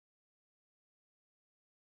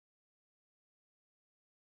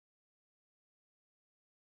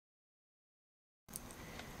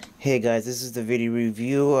Hey guys, this is the video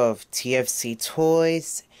review of TFC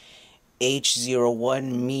Toys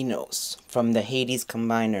H-01 Minos from the Hades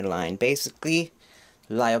Combiner line. Basically,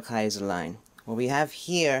 Lyokaiser line. What we have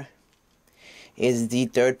here is the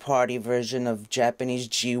third-party version of Japanese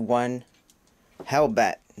G1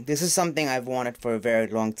 Hellbat. This is something I've wanted for a very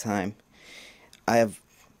long time. I have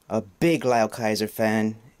a big Lyokaiser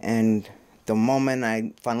fan, and the moment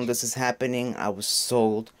I found out this is happening, I was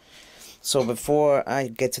sold. So before I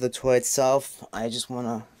get to the toy itself, I just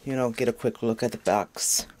want to, get a quick look at the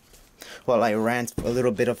box. While I rant a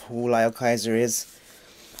little bit of who Lyokaiser is.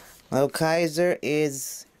 Lyokaiser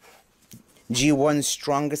is G1's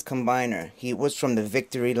strongest combiner. He was from the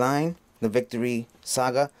Victory line, the Victory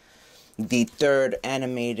Saga, the third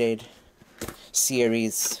animated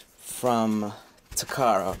series from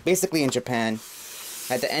Takara, basically in Japan.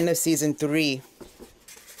 At the end of season 3, you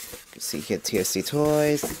can see here TFC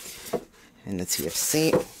Toys. And the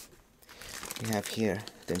TFC. We have here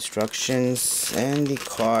the instructions and the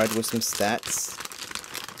card with some stats.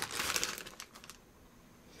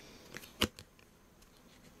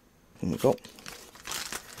 Here we go.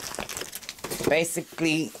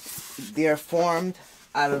 Basically, they're formed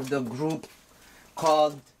out of the group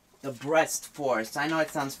called the Masterforce. I know it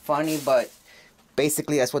sounds funny, but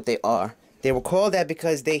basically that's what they are. They were called that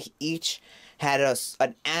because they each had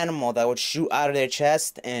an animal that would shoot out of their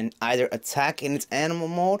chest and either attack in its animal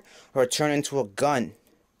mode or turn into a gun.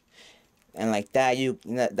 And like that,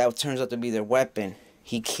 that turns out to be their weapon.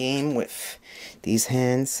 He came with these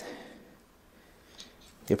hands.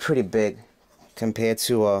 They're pretty big compared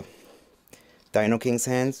to Dino King's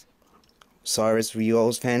hands. Saurus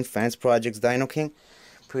Ryo's Fans Project's Dino King.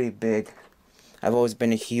 Pretty big. I've always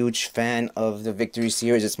been a huge fan of the Victory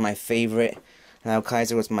series. It's my favorite.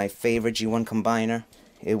 Lyokaiser was my favorite G1 combiner.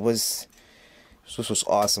 This was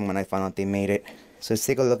awesome when I found out they made it. So let's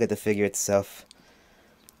take a look at the figure itself.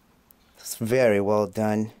 It's very well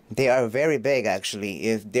done. They are very big actually.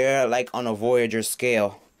 If they're like on a Voyager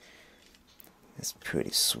scale. It's pretty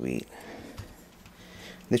sweet.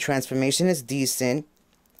 The transformation is decent.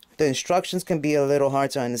 The instructions can be a little hard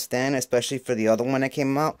to understand, especially for the other one that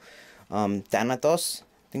came out. Thanatos,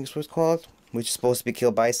 I think it's what it's called, which is supposed to be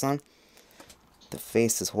Kill Bison. The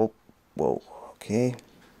face is whoa, okay.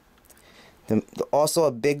 Also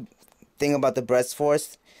a big thing about the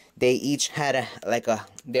Masterforce, they each had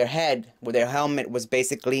their head with their helmet was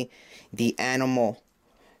basically the animal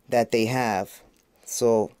that they have.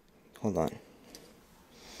 So hold on.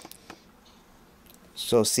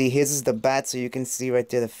 So see, his is the bat, so you can see right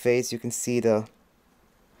there the face. You can see the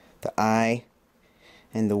eye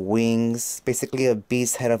and the wings. Basically a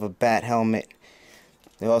beast head of a bat helmet.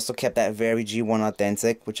 They also kept that very G1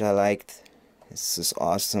 authentic, which I liked. This is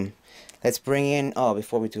awesome. Let's bring in,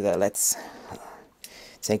 before we do that, let's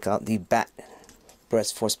take out the Bat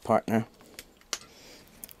Masterforce partner.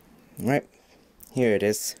 Alright, here it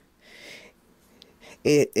is.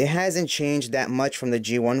 It hasn't changed that much from the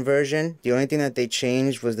G1 version. The only thing that they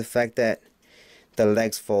changed was the fact that the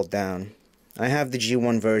legs fold down. I have the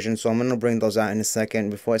G1 version, so I'm going to bring those out in a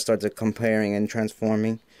second before I start comparing and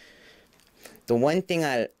transforming. The one thing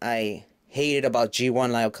I hated about G1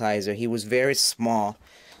 Lyokaiser, he was very small.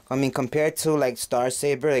 I mean, compared to like Star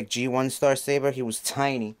Saber, like G1 Star Saber, he was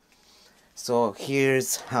tiny. So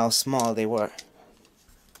here's how small they were.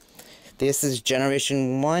 This is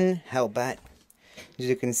Generation 1 Hellbat. As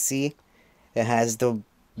you can see, it has the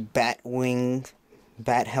bat wing,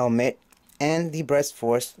 bat helmet, and the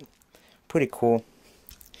Masterforce. Pretty cool.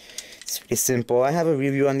 It's pretty simple. I have a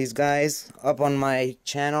review on these guys up on my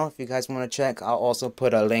channel. If you guys want to check, I'll also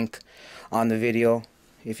put a link on the video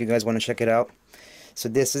if you guys want to check it out. So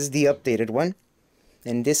this is the updated one,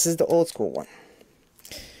 and this is the old school one.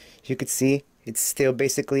 You can see it's still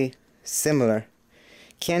basically similar.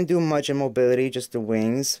 Can't do much in mobility, just the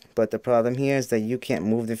wings, but the problem here is that you can't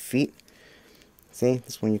move the feet. See,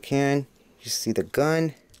 this one you can. You see the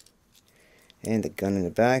gun and the gun in the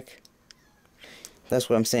back. That's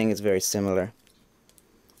what I'm saying, it's very similar.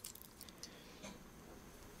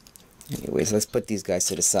 Anyways, let's put these guys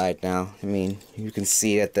to the side now. I mean, you can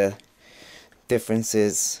see that the difference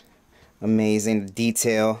is amazing. The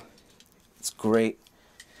detail, it's great.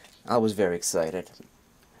 I was very excited.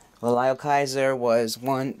 Well, Lyokaiser was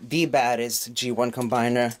the baddest G1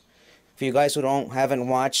 combiner. For you guys who haven't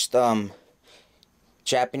watched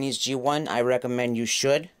Japanese G1, I recommend you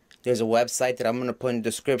should. There's a website that I'm going to put in the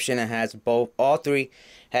description that has all three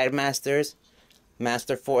Headmasters,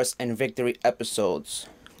 Masterforce, and Victory episodes.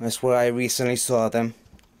 That's where I recently saw them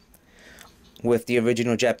with the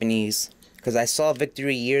original Japanese. Because I saw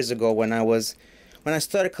Victory years ago when I was when I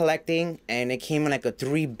started collecting, and it came in like a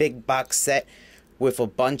 3 big box set with a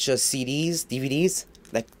bunch of CDs, DVDs,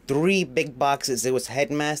 like 3 big boxes. It was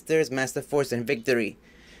Headmasters, Masterforce, and Victory.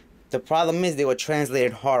 The problem is they were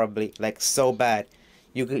translated horribly, like so bad.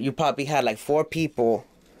 You probably had like 4 people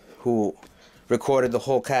who recorded the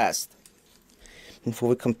whole cast. Before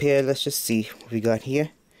we compare, let's just see what we got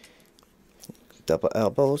here. Double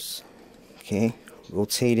elbows. Okay,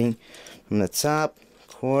 rotating from the top. Of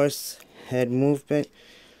course, head movement.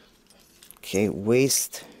 Okay,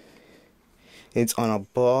 waist. It's on a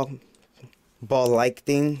ball-like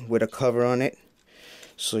thing with a cover on it.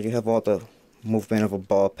 So you have all the movement of a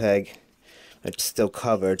ball peg. It's still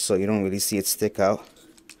covered, so you don't really see it stick out.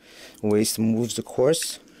 Waist moves, of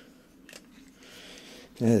course.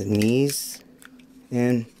 And the knees.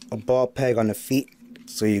 And a ball peg on the feet,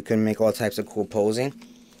 so you can make all types of cool posing.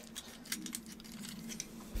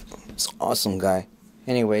 It's an awesome guy.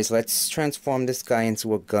 Anyways, let's transform this guy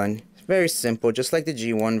into a gun. It's very simple, just like the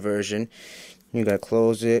G1 version. You gotta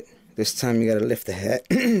close it. This time you gotta lift the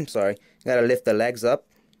head. Sorry, you gotta lift the legs up.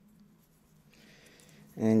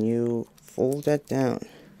 And you fold that down.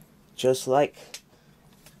 Just like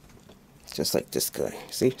this guy.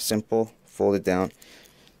 See? Simple. Fold it down.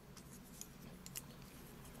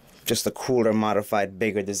 Just a cooler, modified,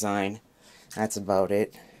 bigger design. That's about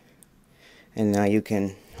it. And now you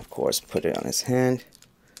can, of course, put it on his hand.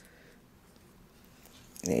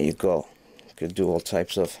 There you go. You could do all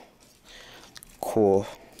types of cool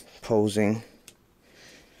posing.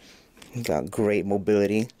 You got great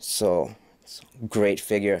mobility, so it's a great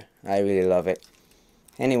figure. I really love it.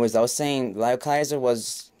 Anyways, I was saying Lyle Kaiser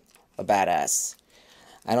was a badass.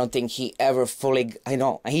 I don't think he ever fully,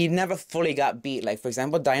 he never fully got beat. Like, for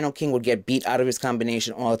example, Dino King would get beat out of his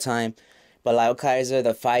combination all the time. But Lyle Kaiser,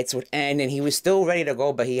 the fights would end, and he was still ready to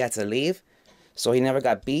go, but he had to leave. So he never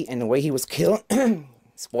got beat, and the way he was killed,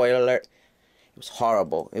 spoiler alert, it was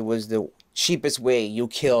horrible. It was the cheapest way you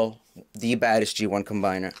kill the baddest G1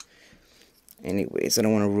 combiner. Anyways, I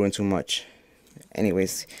don't want to ruin too much.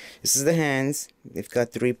 Anyways, this is the hands. They've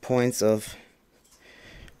got 3 points of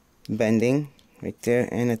bending. Right there,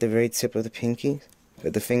 and at the very tip of the pinky,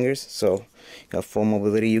 with the fingers, so you got full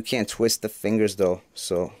mobility. You can't twist the fingers though,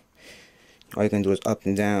 so all you can do is up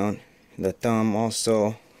and down. The thumb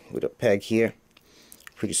also with a peg here,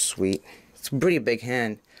 pretty sweet. It's a pretty big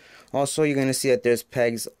hand. Also, you're gonna see that there's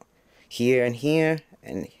pegs here and here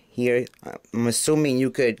and here. I'm assuming you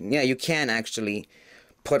could, yeah, you can actually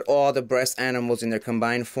put all the breast animals in their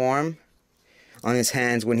combined form on his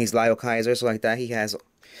hands when he's Lyle Kaiser, so like that. He has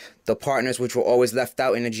the partners which were always left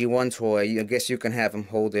out in the G1 toy. I guess you can have him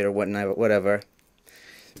hold it or whatnot, whatever.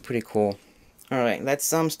 Pretty cool. Alright, let's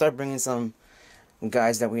start bringing some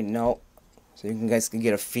guys that we know, so you guys can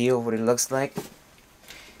get a feel of what it looks like.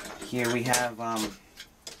 Here we have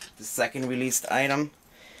the second released item,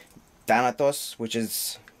 Thanatos, which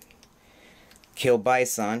is Kill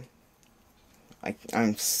Bison.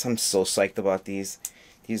 I'm so psyched about these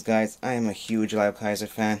guys. I am a huge Lyle Kaiser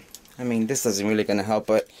fan. I mean, this isn't really gonna help,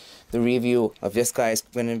 but the review of this guy is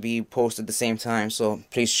gonna be posted at the same time, so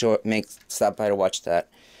please stop by to watch that.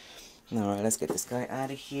 Alright, let's get this guy out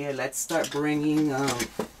of here. Let's start bringing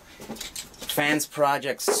Fans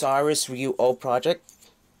Project Saurus Ryu O Project,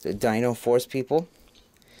 the Dino Force people.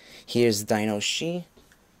 Here's Dino Shi,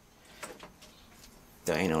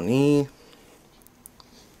 Dino Knee.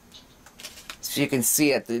 So you can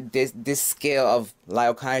see at this scale of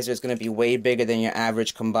Lyle Kaiser is going to be way bigger than your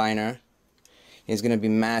average combiner. It's going to be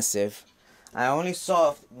massive. I only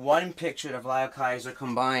saw one picture of Lyle Kaiser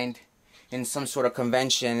combined in some sort of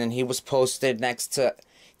convention, and he was posted next to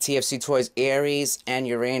TFC Toys Ares and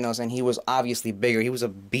Uranus, and he was obviously bigger. He was a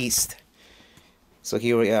beast. So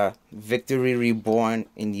here we are, Victory Reborn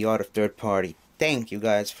in the art of third party. Thank you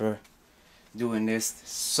guys for doing this.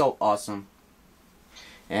 So awesome.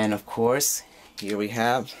 And of course, here we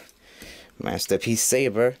have Masterpiece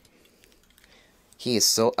Saber. He is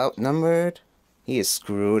so outnumbered. He is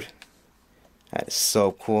screwed. That is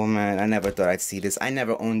so cool, man. I never thought I'd see this. I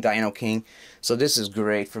never owned Dino King, so this is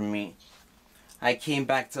great for me. I came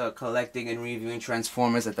back to collecting and reviewing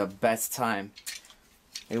Transformers at the best time.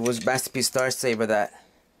 It was Masterpiece Star Saber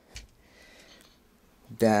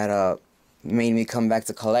that made me come back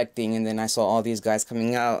to collecting, and then I saw all these guys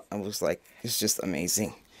coming out. I was like, it's just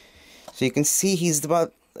amazing. So you can see he's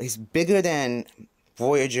bigger than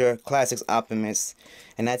Voyager Classics Optimus,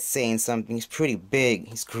 and that's saying something. He's pretty big.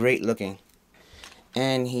 He's great looking,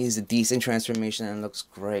 and he's a decent transformation and looks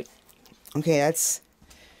great. Okay, that's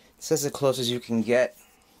as close as you can get,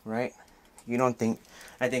 right? You don't think?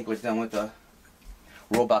 I think we're done with the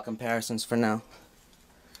robot comparisons for now.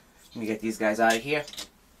 Let me get these guys out of here.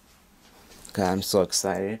 God, I'm so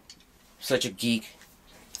excited. Such a geek.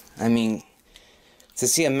 I mean, to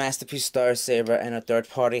see a Masterpiece Star Saber and a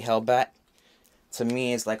third-party Hellbat, to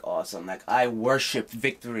me is like awesome. Like, I worship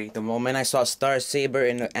victory. The moment I saw Star Saber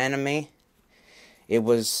in the anime,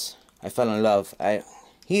 I fell in love.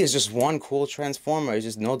 He is just one cool transformer. There's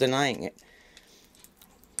just no denying it.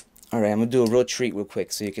 Alright, I'm gonna do a real treat real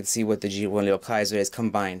quick so you can see what the G1 Leo Kaiser is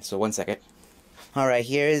combined. So 1 second. Alright,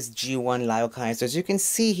 here is G1 Leo Kaiser. As you can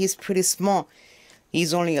see, he's pretty small.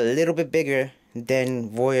 He's only a little bit bigger than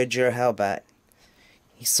Voyager Hellbat.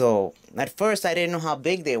 So, at first I didn't know how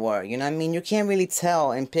big they were, you know what I mean? You can't really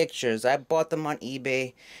tell in pictures. I bought them on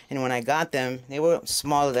eBay, and when I got them, they were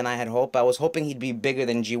smaller than I had hoped. I was hoping he'd be bigger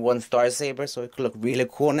than G1 Star Saber, so it could look really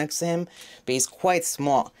cool next to him, but he's quite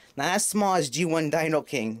small. Not as small as G1 Dino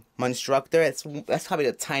King Monstructor. That's probably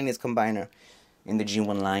the tiniest combiner in the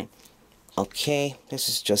G1 line. Okay, this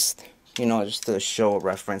is just, you know, just to show a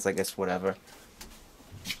reference, I guess, whatever.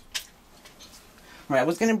 Right, I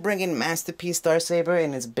was going to bring in Masterpiece Star Saber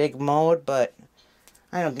in its big mode, but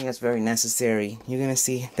I don't think that's very necessary. You're going to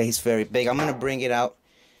see that he's very big. I'm going to bring it out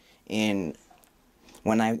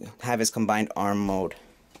when I have his combined arm mode.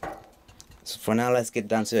 So for now, let's get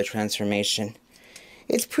down to the transformation.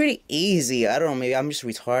 It's pretty easy. I don't know, maybe I'm just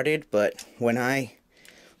retarded, but when I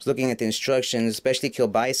was looking at the instructions, especially Kill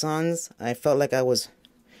Bisons, I felt like I was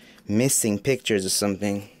missing pictures or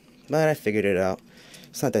something, but I figured it out.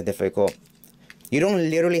 It's not that difficult. You don't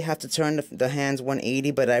literally have to turn the hands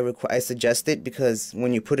 180, but I suggest it because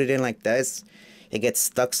when you put it in like this, it gets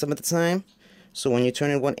stuck some of the time. So when you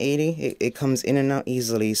turn it 180, it comes in and out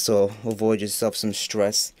easily, so avoid yourself some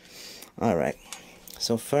stress. Alright,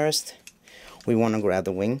 so first, we want to grab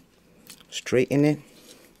the wing, straighten it,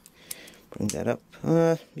 bring that up.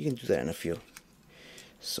 You can do that in a few.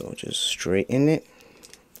 So just straighten it,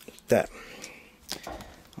 like that.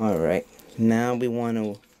 Alright, now we want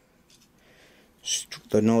to...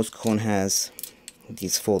 The nose cone has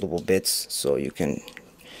these foldable bits, so you can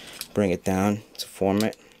bring it down to form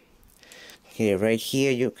it. Okay, right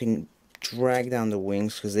here you can drag down the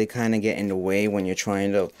wings because they kind of get in the way when you're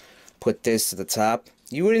trying to put this to the top.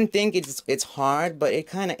 You wouldn't think it's hard, but it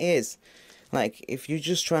kind of is. Like, if you're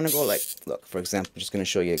just trying to go like, look, for example, I'm just going to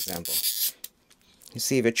show you an example. You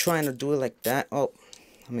see, if you're trying to do it like that, oh,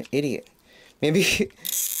 I'm an idiot. Maybe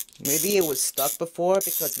it was stuck before,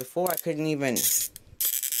 because before I couldn't even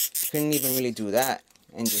really do that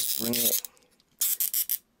and just bring it.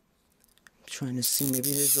 I'm trying to see,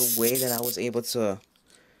 maybe there's a way that I was able to,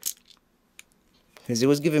 because it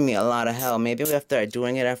was giving me a lot of hell. Maybe after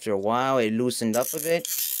doing it after a while, it loosened up a bit.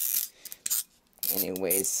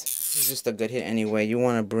 Anyways, it's just a good hit anyway. You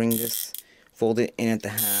want to bring this, fold it in at the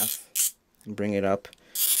half, and bring it up.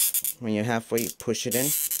 When you're halfway, you push it in,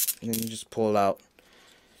 and then you just pull out.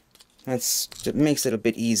 It makes it a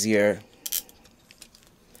bit easier.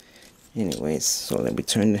 Anyways, so then we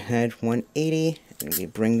turn the head 180, and we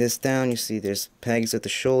bring this down. You see there's pegs at the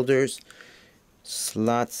shoulders,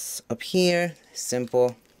 slots up here,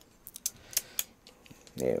 simple.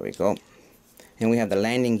 There we go. And we have the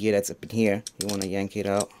landing gear that's up in here. You want to yank it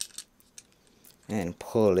out and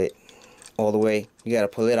pull it all the way. You got to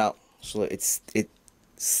pull it out so it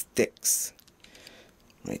sticks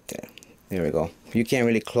right there. There we go. You can't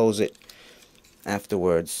really close it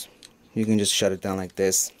afterwards. You can just shut it down like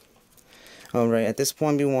this. Alright, at this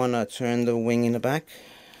point we want to turn the wing in the back.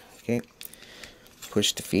 Okay.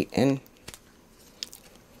 Push the feet in.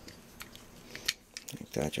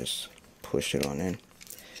 Like that, just push it on in.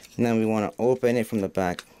 Now we want to open it from the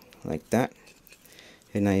back like that.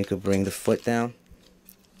 And now you can bring the foot down,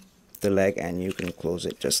 the leg, and you can close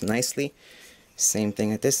it just nicely. Same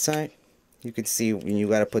thing at this side. You can see when you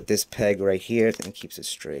gotta put this peg right here, and it keeps it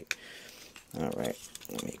straight. Alright,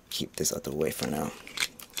 let me keep this out the way for now.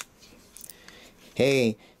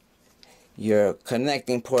 Hey, your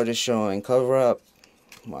connecting port is showing, cover up.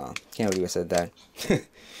 Wow, can't believe I said that.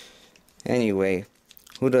 Anyway,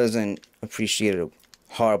 who doesn't appreciate a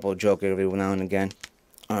horrible joke every now and again?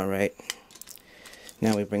 Alright,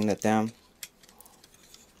 now we bring that down.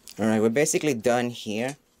 Alright, we're basically done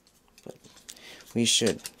here, but we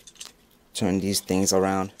should turn these things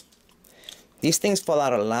around. These things fall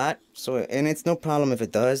out a lot, and it's no problem if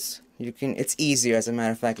it does. It's easier, as a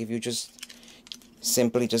matter of fact, if you just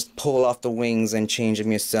simply just pull off the wings and change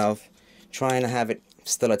them yourself. Trying to have it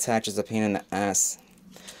still attached is a pain in the ass.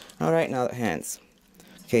 Alright, now the hands.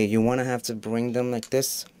 Okay, you want to have to bring them like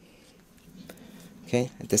this. Okay,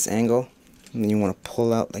 at this angle. And then you want to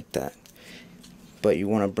pull out like that. But you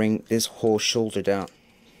want to bring this whole shoulder down.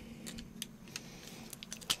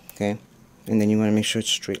 Okay. And then you want to make sure it's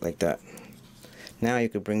straight like that. Now you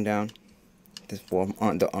could bring down this form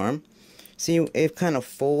on the arm. See, it kind of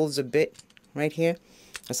folds a bit right here.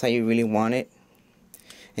 That's how you really want it.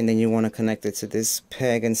 And then you want to connect it to this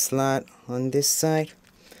peg and slot on this side.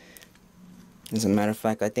 As a matter of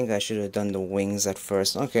fact, I think I should have done the wings at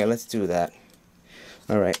first. Okay, let's do that.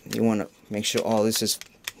 Alright, you want to make sure all this is,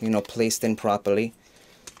 you know, placed in properly.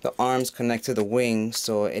 The arms connect to the wings,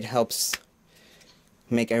 so it helps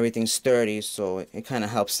make everything sturdy, so it kind of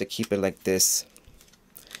helps to keep it like this.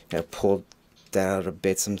 Gotta pull that out a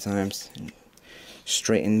bit sometimes.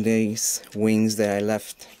 Straighten these wings that I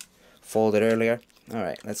left folded earlier.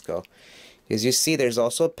 Alright, let's go. As you see, there's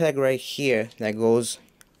also a peg right here that goes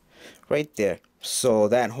right there. So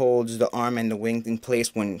that holds the arm and the wing in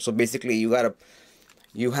place so basically you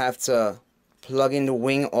have to plug in the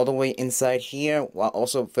wing all the way inside here while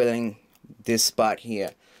also filling this spot here.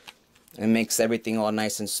 It makes everything all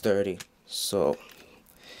nice and sturdy. So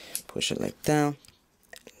push it like down.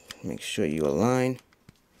 Make sure you align.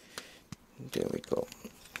 There we go.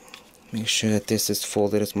 Make sure that this is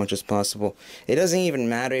folded as much as possible. It doesn't even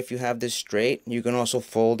matter if you have this straight. You can also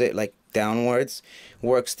fold it like downwards.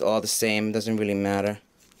 Works all the same. Doesn't really matter.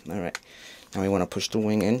 Alright. Now we want to push the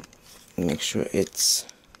wing in and make sure it's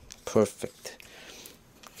perfect.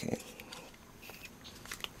 Okay.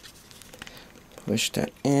 Push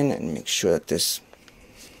that in and make sure that this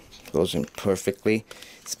goes in perfectly.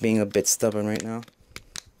 It's being a bit stubborn right now.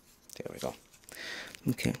 There we go.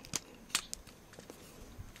 Okay.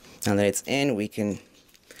 Now that it's in, we can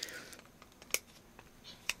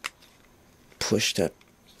push that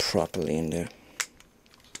properly in there.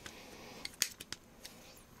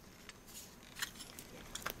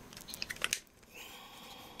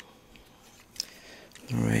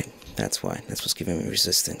 Alright, that's why. That's what's giving me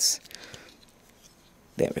resistance.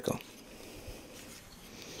 There we go.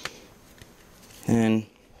 And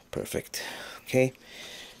perfect. Okay.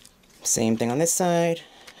 Same thing on this side.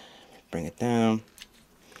 Bring it down.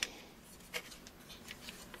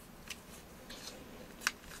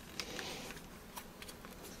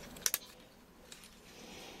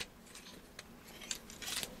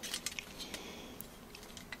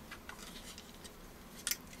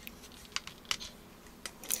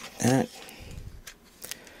 That.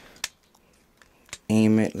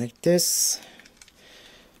 Aim it like this.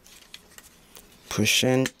 Push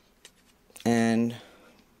in and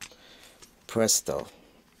presto.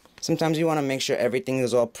 Sometimes you want to make sure everything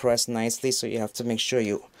is all pressed nicely, so you have to make sure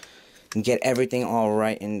you get everything all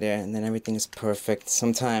right in there, and then everything is perfect.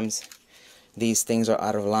 Sometimes these things are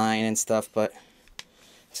out of line and stuff, but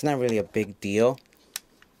it's not really a big deal.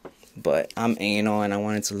 But I'm anal and I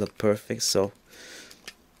want it to look perfect, so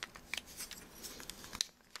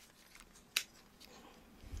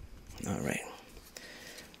alright.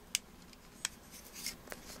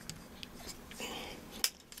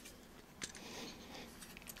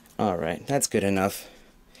 Alright, that's good enough.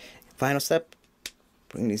 Final step,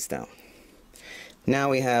 bring these down. Now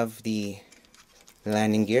we have the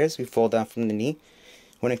landing gears. We fold down from the knee.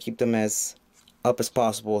 Want to keep them as up as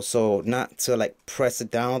possible, so not to like press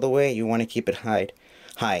it down all the way. You want to keep it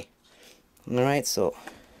high. Alright, so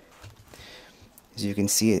as you can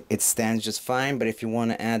see, it stands just fine, but if you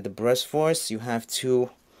want to add the breast force, you have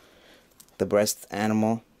to, the breast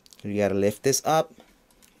animal, you got to lift this up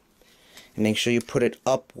and make sure you put it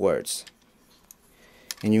upwards,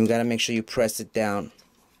 and you got to make sure you press it down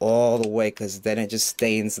all the way, because then it just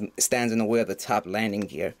stands in the way of the top landing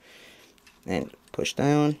gear. And push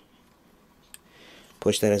down,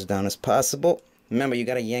 push that as down as possible. Remember, you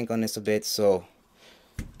got to yank on this a bit so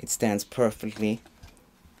it stands perfectly.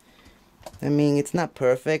 I mean, it's not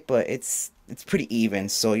perfect, but it's pretty even,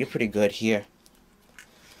 so you're pretty good here.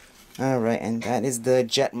 Alright, and that is the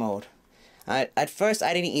jet mode. At first,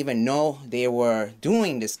 I didn't even know they were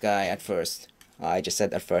doing this guy at first. I just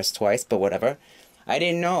said at first twice, but whatever. I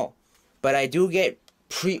didn't know. But I do get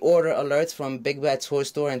pre-order alerts from Big Bad Toy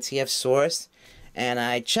Store and TF Source, and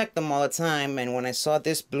I check them all the time, and when I saw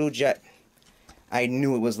this blue jet, I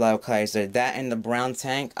knew it was Lyle Kaiser. That and the brown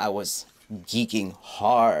tank, I was geeking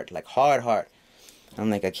hard, like hard. I'm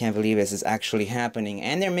like, I can't believe this is actually happening.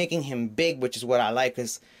 And they're making him big, which is what I like,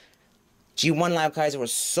 because G1 Lyle Kaiser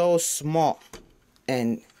was so small,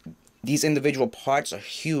 and these individual parts are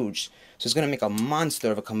huge, so it's gonna make a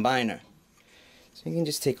monster of a combiner. So you can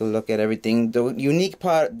just take a look at everything. The unique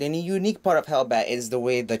part of Hellbat is the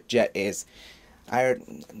way the jet is.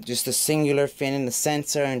 Just a singular fin in the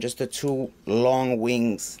center and just the two long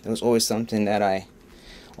wings. It was always something that I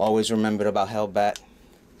always remembered about Hellbat.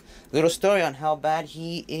 Little story on Hellbat: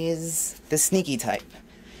 he is the sneaky type.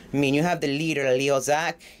 I mean, you have the leader, Leo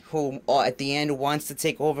Zach, who at the end wants to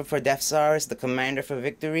take over for Deathsaurus, the commander for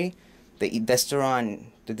victory, the Desteron,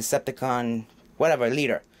 the Decepticon, whatever,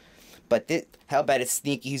 leader. But this Hellbat is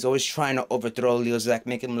sneaky. He's always trying to overthrow Leo Zach,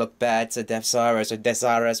 make him look bad to Deathsaurus or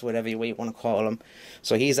Deathsaurus, whatever you want to call him.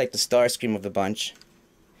 So he's like the Starscream of the bunch.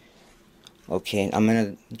 Okay, I'm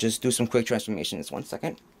gonna just do some quick transformations. 1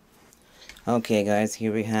 second. Okay, guys,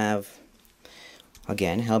 here we have,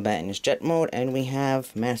 again, Hellbat in his jet mode, and we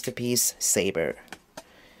have Masterpiece Saber.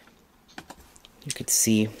 You could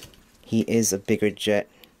see he is a bigger jet.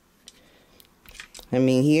 I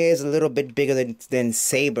mean, he is a little bit bigger than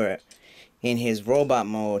Saber in his robot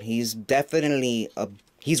mode. He's definitely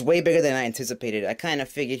he's way bigger than I anticipated. I kind of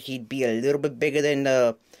figured he'd be a little bit bigger than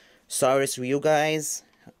the Saurus Ryu guys,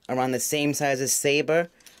 around the same size as Saber.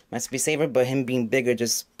 Must be Saber, but him being bigger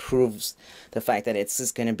just proves the fact that it's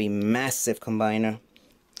just gonna be massive combiner.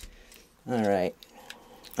 Alright.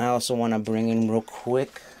 I also want to bring in real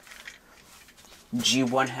quick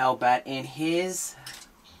G1 Hellbat in his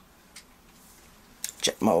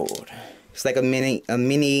jet mode. It's like a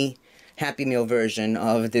mini Happy Meal version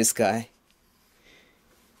of this guy.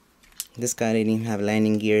 This guy didn't even have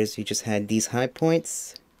landing gears. He just had these high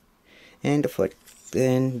points and a foot.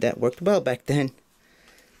 And that worked well back then.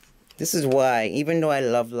 This is why, even though I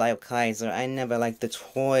love Lyle Kaiser, I never liked the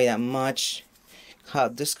toy that much.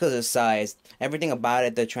 Just because of the size. Everything about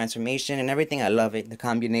it, the transformation and everything, I love it. The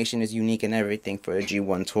combination is unique and everything for a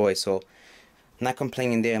G1 toy. So, I'm not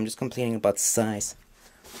complaining there. I'm just complaining about the size.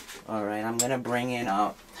 Alright, I'm going to bring in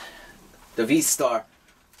the V-Star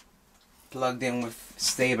plugged in with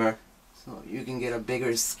Saber. So, you can get a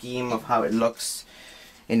bigger scheme of how it looks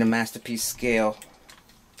in the Masterpiece scale.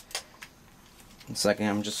 1 second,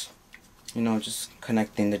 I'm just, just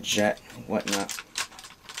connecting the jet and whatnot.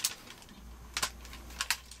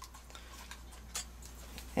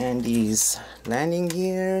 And these landing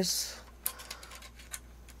gears.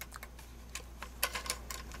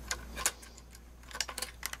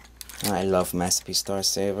 I love Masterpiece Star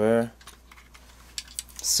Saber.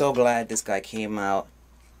 So glad this guy came out.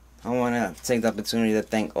 I want to take the opportunity to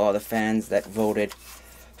thank all the fans that voted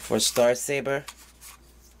for Star Saber.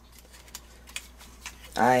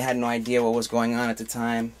 I had no idea what was going on at the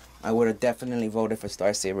time. I would have definitely voted for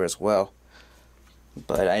Star Saber as well,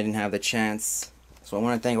 but I didn't have the chance. So I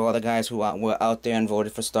want to thank all the guys who were out there and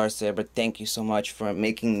voted for Star Saber. Thank you so much for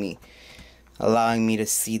allowing me to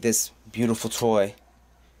see this beautiful toy.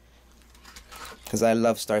 Because I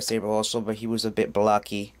love Star Saber also, but he was a bit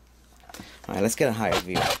blocky. Alright, let's get a higher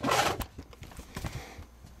view.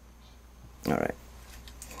 Alright.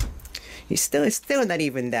 It's still not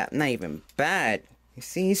even bad. You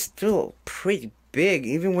see, he's still pretty big,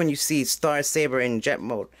 even when you see Star Saber in jet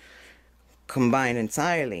mode combined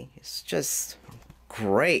entirely. It's just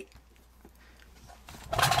great.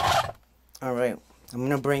 Alright, I'm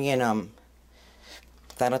gonna bring in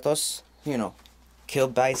Thanatos, kill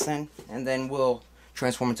Bison, and then we'll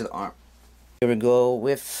transform into the arm. Here we go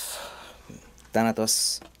with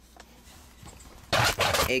Thanatos,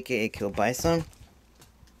 aka Kill Bison,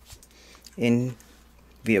 in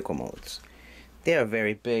vehicle modes. They are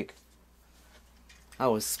very big. I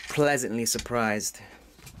was pleasantly surprised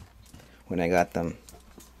when I got them.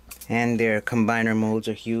 And their combiner modes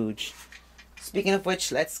are huge. Speaking of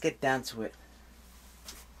which, let's get down to it.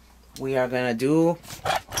 We are gonna do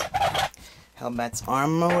Hellbat's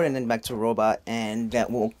arm mode and then back to robot, and that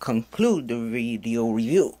will conclude the video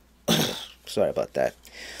review. Sorry about that.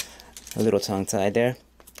 A little tongue tied there.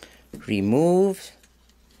 Remove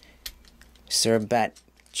Sir Bat,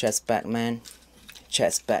 chest Batman,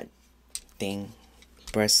 chest bat thing,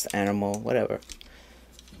 breast animal, whatever.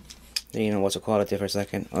 You know what to call it there for a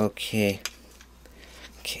second. Okay,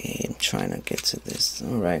 I'm trying to get to this.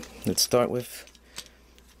 Alright, let's start with,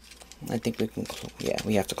 I think we can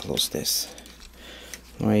we have to close this.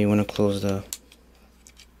 Alright, you want to close the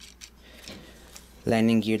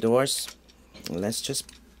landing gear doors. Let's just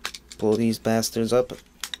pull these bastards up.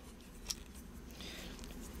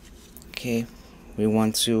 Okay, we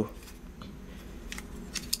want to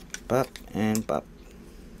bop and bop.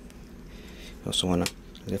 You also want to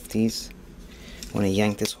lift these. Want to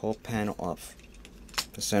yank this whole panel off,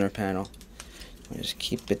 the center panel. Just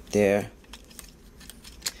keep it there.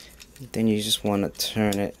 Then you just want to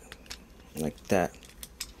turn it like that.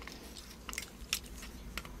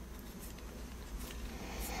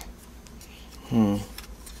 No,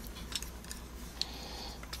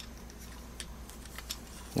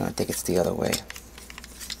 I think it's the other way.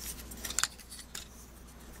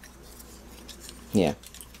 Yeah,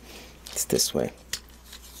 it's this way.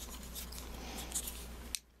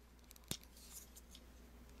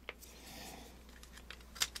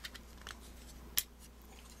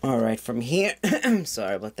 Alright, from here,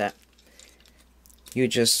 sorry about that. You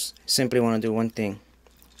just simply want to do one thing.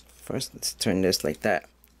 First, let's turn this like that.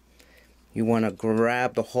 You want to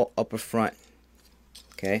grab the whole upper front.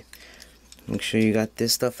 Okay? Make sure you got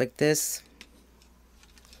this stuff like this.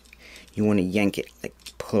 You want to yank it, like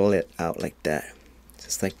pull it out like that.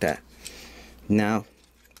 Just like that. Now,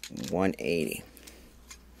 180.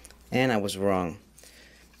 And I was wrong.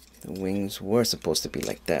 The wings were supposed to be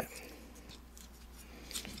like that.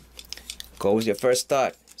 Go with your first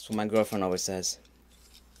thought. That's what my girlfriend always says.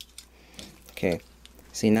 Okay.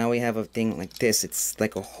 See, now we have a thing like this. It's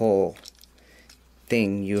like a whole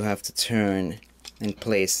thing you have to turn in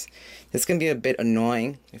place. This can be a bit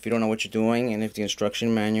annoying if you don't know what you're doing and if the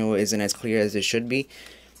instruction manual isn't as clear as it should be.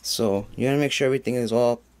 So you gotta make sure everything is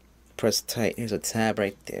all pressed tight. Here's a tab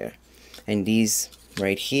right there. And these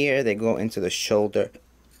right here, they go into the shoulder.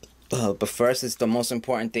 But first, it's the most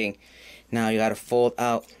important thing. Now you gotta fold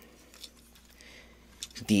out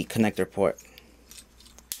the connector port.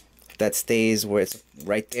 If that stays where it's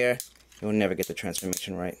right there, you'll never get the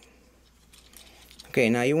transformation right. Okay,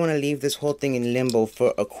 now you want to leave this whole thing in limbo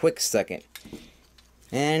for a quick second.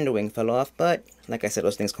 And the wing fell off, but like I said,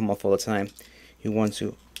 those things come off all the time. You want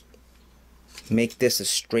to make this as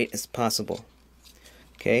straight as possible.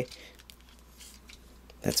 Okay,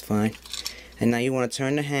 that's fine. And now you want to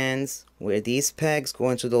turn the hands where these pegs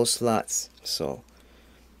go into those slots. So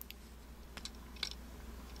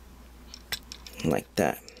like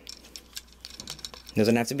that.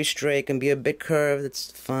 Doesn't have to be straight, it can be a bit curved, it's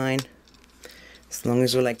fine. As long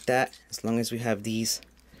as we're like that, as long as we have these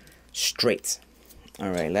straight.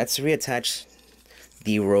 Alright, let's reattach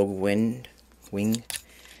the rogue wing.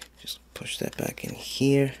 Just push that back in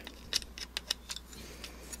here.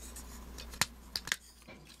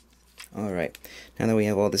 Alright, now that we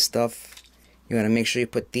have all this stuff, you gotta make sure you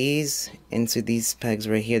put these into these pegs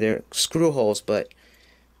right here. They're screw holes, but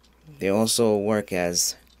they also work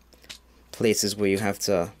as places where you have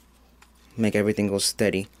to make everything go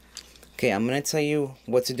steady. Okay, I'm going to tell you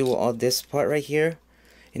what to do with all this part right here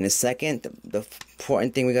in a second. The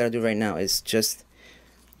important thing we got to do right now is just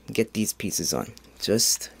get these pieces on.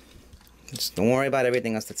 Just don't worry about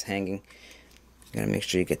everything else that's hanging. You got to make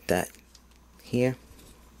sure you get that here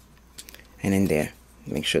and in there.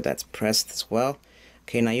 Make sure that's pressed as well.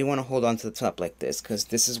 Okay, now you want to hold on to the top like this because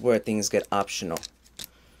this is where things get optional.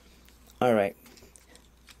 Alright,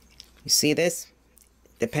 you see this?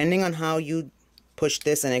 Depending on how you push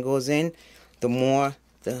this and it goes in, the more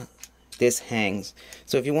this hangs.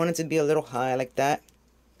 So if you want it to be a little high like that,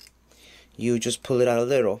 you just pull it out a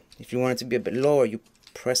little. If you want it to be a bit lower, you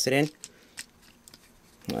press it in.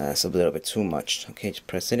 That's a little bit too much. Okay, just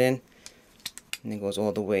press it in and it goes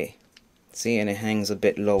all the way. See, and it hangs a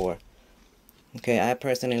bit lower. Okay, I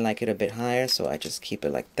personally like it a bit higher, so I just keep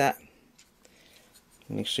it like that.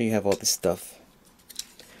 Make sure you have all this stuff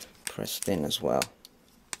pressed in as well.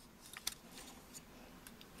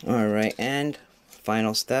 Alright, and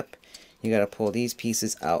final step, you gotta pull these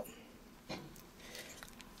pieces out.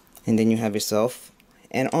 And then you have yourself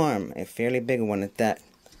an arm, a fairly big one at that.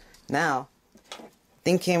 Now,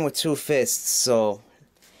 thing came with 2 fists, so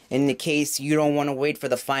in the case you don't want to wait for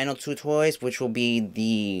the final 2 toys, which will be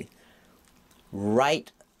the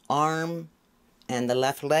right arm and the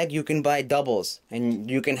left leg, you can buy doubles,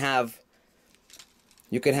 and you can have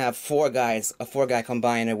 4 guys, a 4-guy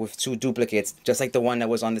combiner with 2 duplicates, just like the one that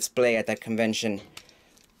was on display at that convention.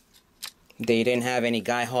 They didn't have any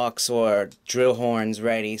guy hawks or drill horns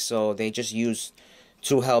ready, so they just used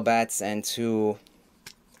 2 Hellbats and 2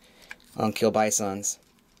 kill bisons.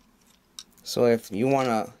 So if you want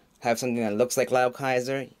to have something that looks like Lao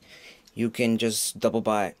Kaiser, you can just double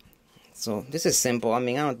buy it. So this is simple. I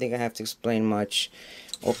mean, I don't think I have to explain much.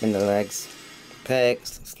 Open the legs, peg,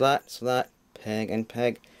 slot, slot, peg and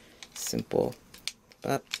peg. Simple.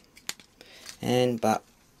 Bop and bop.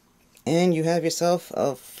 And you have yourself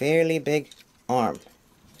a fairly big arm.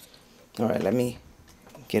 Alright, let me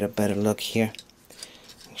get a better look here.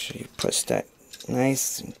 Make sure you press that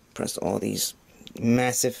nice. Press all these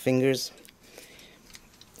massive fingers.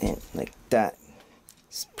 And like that.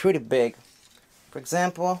 It's pretty big. For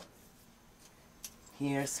example,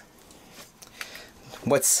 here's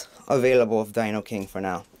what's available of Dino King for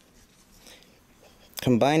now.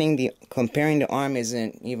 Comparing the arm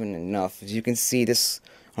isn't even enough. As you can see, this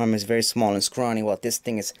arm is very small and scrawny, while this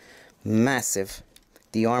thing is massive.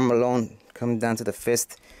 The arm alone, coming down to the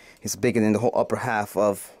fist, is bigger than the whole upper half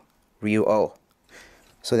of Ryu-Oh.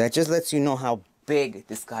 So that just lets you know how big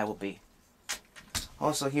this guy will be.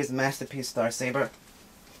 Also, here's Masterpiece Star Saber.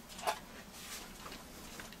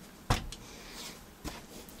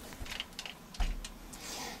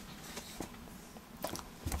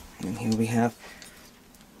 here we have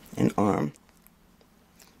an arm.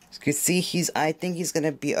 As you can see, I think he's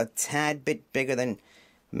gonna be a tad bit bigger than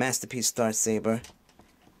Masterpiece Star Saber.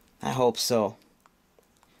 I hope so.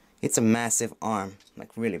 It's a massive arm, like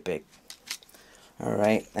really big.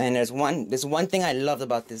 Alright, and there's one thing I loved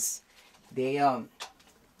about this.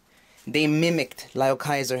 They mimicked Lyle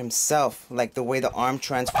Kaiser himself, like the way the arm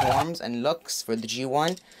transforms and looks for the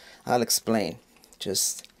G1. I'll explain.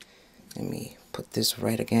 Just let me put this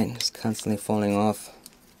right again. It's constantly falling off.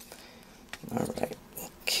 Alright,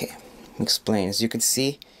 okay. Explain. As you can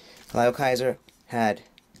see, Lyle Kaiser had,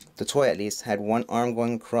 the toy at least, had one arm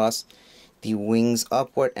going across, the wings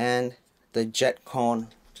upward, and the jet cone,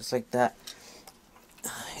 just like that.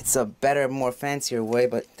 It's a better, more fancier way,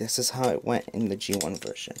 but this is how it went in the G1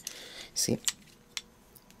 version. See?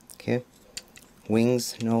 Okay.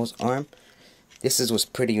 Wings, nose, arm. This is what's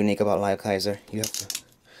pretty unique about Lyle Kaiser. You have to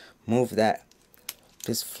move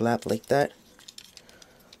this flap like that.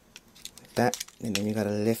 Like that. And then you gotta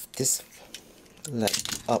lift this leg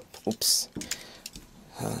up. Oops.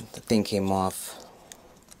 The thing came off.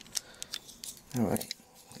 Alright.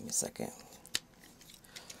 Give me a second.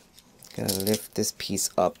 Gotta lift this piece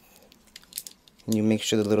up. And you make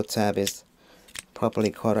sure the little tab is properly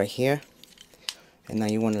caught right here. And now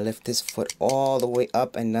you want to lift this foot all the way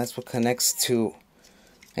up, and that's what connects to,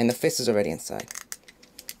 and the fist is already inside.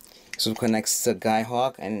 So it connects to Guy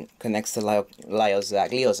Hawk and connects to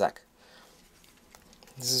Leozak.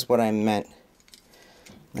 This is what I meant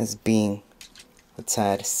as being a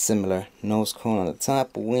tad similar. Nose cone on the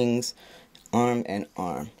top, wings, arm, and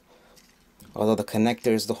arm. Although the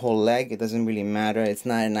connector is the whole leg, it doesn't really matter. It's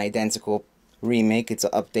not an identical remake, it's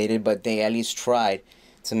updated, but they at least tried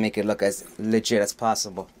to make it look as legit as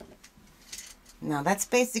possible. Now that's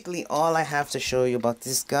basically all I have to show you about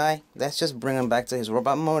this guy. Let's just bring him back to his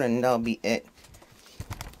robot mode and that'll be it.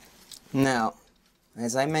 Now,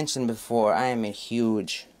 as I mentioned before, I am a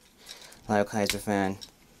huge Lyle Kaiser fan.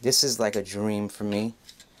 This is like a dream for me.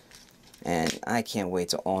 And I can't wait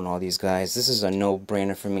to own all these guys. This is a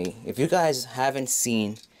no-brainer for me. If you guys haven't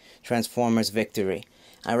seen Transformers Victory,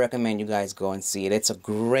 I recommend you guys go and see it. It's a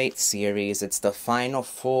great series. It's the final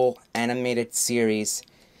full animated series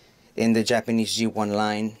in the Japanese G1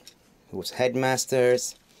 line. It was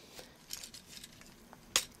Headmasters,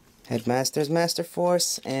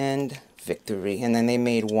 Masterforce, and Victory. And then they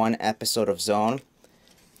made one episode of Zone.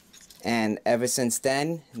 And ever since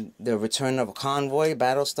then, the Return of a Convoy,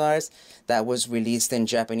 Battlestars, that was released in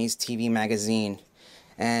Japanese TV magazine.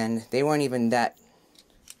 And they weren't even that...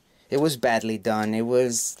 It was badly done. It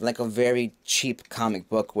was like a very cheap comic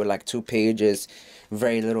book with like 2 pages,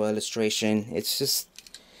 very little illustration. It's just...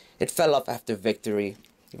 It fell off after Victory.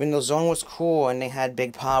 Even though Zone was cool and they had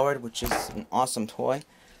Big Powered, which is an awesome toy.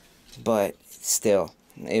 But still,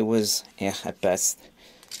 it was, at best.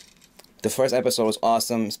 The first episode was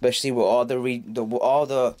awesome, especially with all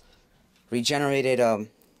the regenerated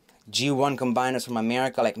G1 combiners from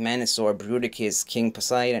America, like Manosaur, Bruticus, King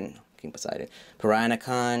Poseidon,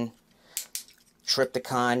 Piranacon,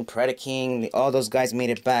 Triptychon, Predaking. All those guys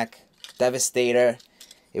made it back. Devastator.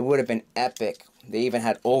 It would have been epic. They even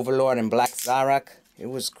had Overlord and Black Zarak. It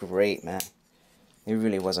was great, man. It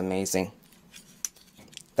really was amazing.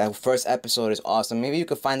 That first episode is awesome. Maybe you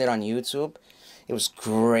could find it on YouTube. It was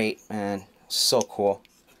great, man. So cool.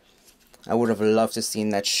 I would have loved to seen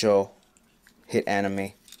that show hit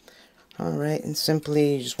anime. Alright, and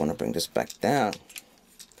simply you just want to bring this back down.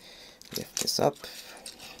 Lift this up.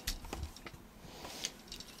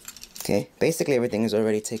 Okay, basically everything is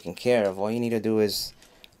already taken care of. All you need to do is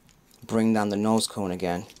bring down the nose cone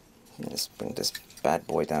again. Let's bring this bad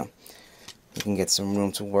boy down. You can get some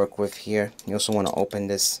room to work with here. You also want to open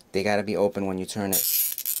this. They gotta be open when you turn it.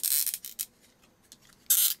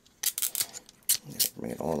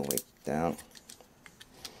 Bring it all the way down.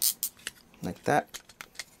 Like that.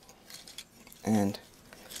 And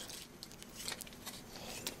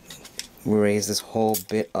we raise this whole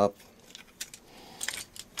bit up.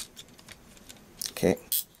 Okay.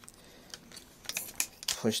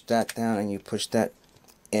 Push that down and you push that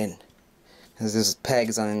in. Because there's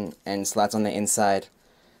pegs on and slots on the inside,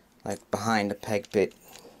 like behind the peg bit.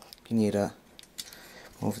 You need to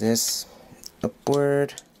move this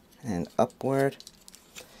upward and upward.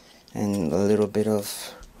 And a little bit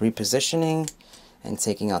of repositioning and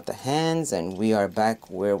taking out the hands, and we are back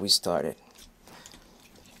where we started.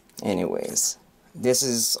 Anyways, this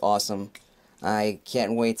is awesome. I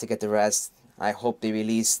can't wait to get the rest. I hope they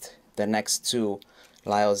released the next 2,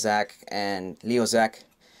 Leozak and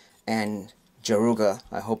Jaruga.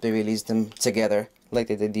 I hope they release them together like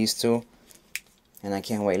they did these 2. and I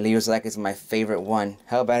can't wait. Leo's Like is my favorite one.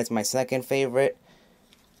 Hellbat is my second favorite.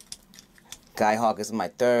 Skyhawk is my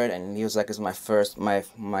third, and Leo's Like is my first. My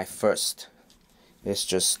first. It's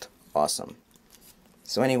just awesome.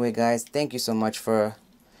 So anyway, guys, thank you so much for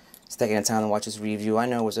taking the time to watch this review. I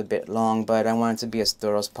know it was a bit long, but I wanted to be as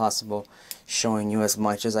thorough as possible, showing you as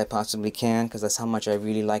much as I possibly can, because that's how much I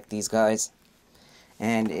really like these guys.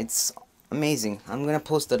 And it's amazing. I'm gonna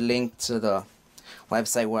post a link to the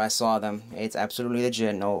website where I saw them. It's absolutely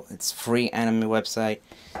legit. No, it's free anime website.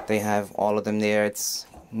 They have all of them there. It's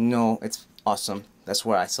awesome. That's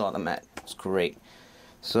where I saw them at. It's great.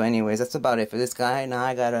 So anyways, that's about it for this guy. Now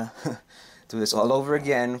I gotta do this all over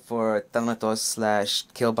again for Thanatos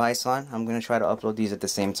 / Kill Bison. I'm gonna try to upload these at the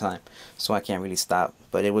same time, so I can't really stop.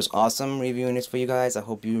 But it was awesome reviewing this for you guys. I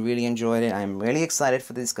hope you really enjoyed it. I'm really excited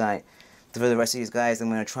for this guy. For the rest of these guys, I'm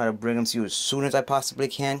gonna try to bring them to you as soon as I possibly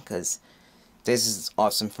can, because this is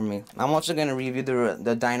awesome for me. I'm also gonna review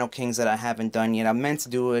the Dino Kings that I haven't done yet. I meant to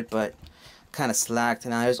do it, but kind of slacked,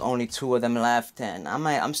 and now there's only 2 of them left, and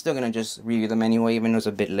I'm still gonna just review them anyway, even though it's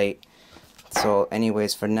a bit late. So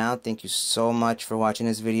anyways, for now, thank you so much for watching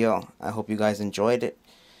this video. I hope you guys enjoyed it,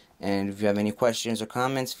 and if you have any questions or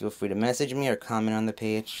comments, feel free to message me or comment on the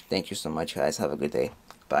page. Thank you so much, guys. Have a good day.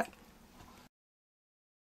 Bye.